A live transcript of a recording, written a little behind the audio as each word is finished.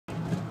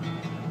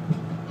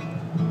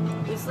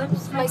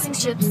spicing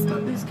chips,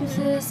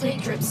 day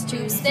trips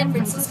to San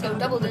Francisco,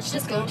 double dutch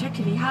disco, Check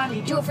to be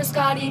hottie. do it for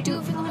Scotty, do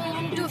it for the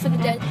man, do it for the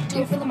dead,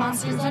 do it for the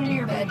monsters under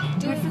your bed,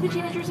 Do it for the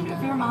teenagers and do it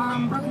for your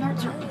mom. Broken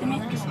hearts hurt, they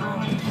make us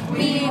wrong.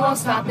 We won't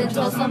stop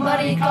until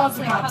somebody calls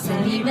the cops,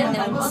 and even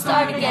then we'll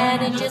start again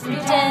and just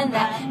pretend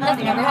that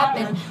nothing ever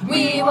happened.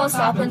 We won't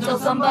stop until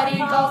somebody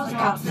calls the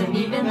cops, and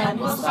even then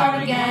we'll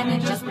start again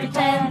and just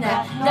pretend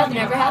that nothing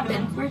ever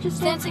happened. We're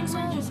just Dancing,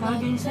 just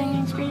hugging,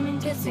 singing, screaming,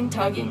 kissing,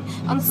 tugging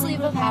on the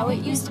sleeve of how it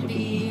used to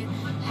be.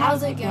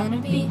 How's it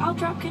gonna be? I'll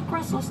drop kick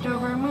Russell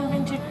Stover, move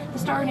into the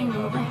starting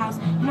over house.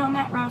 You know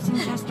Matt Rouse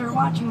and Chester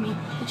watching me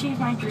achieve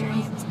my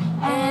dreams.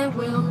 And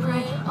we'll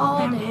pray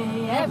all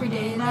day, every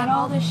day, that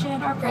all the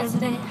shit our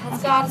president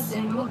has got us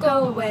in will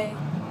go away.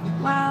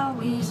 While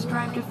we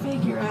strive to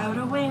figure out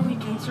a way we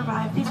can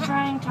survive these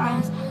trying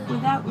times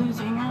without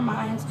losing our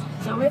minds.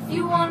 So if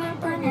you wanna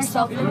burn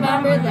yourself,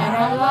 remember that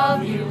I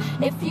love you.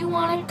 If you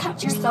wanna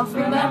cut yourself,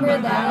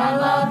 remember that I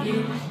love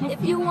you.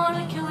 If you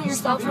wanna kill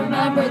yourself,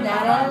 remember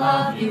that I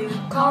love you.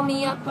 Call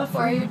me up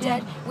before you're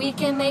dead, we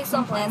can make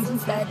some plans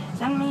instead.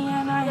 Send me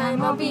an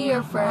I'll be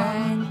your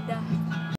friend.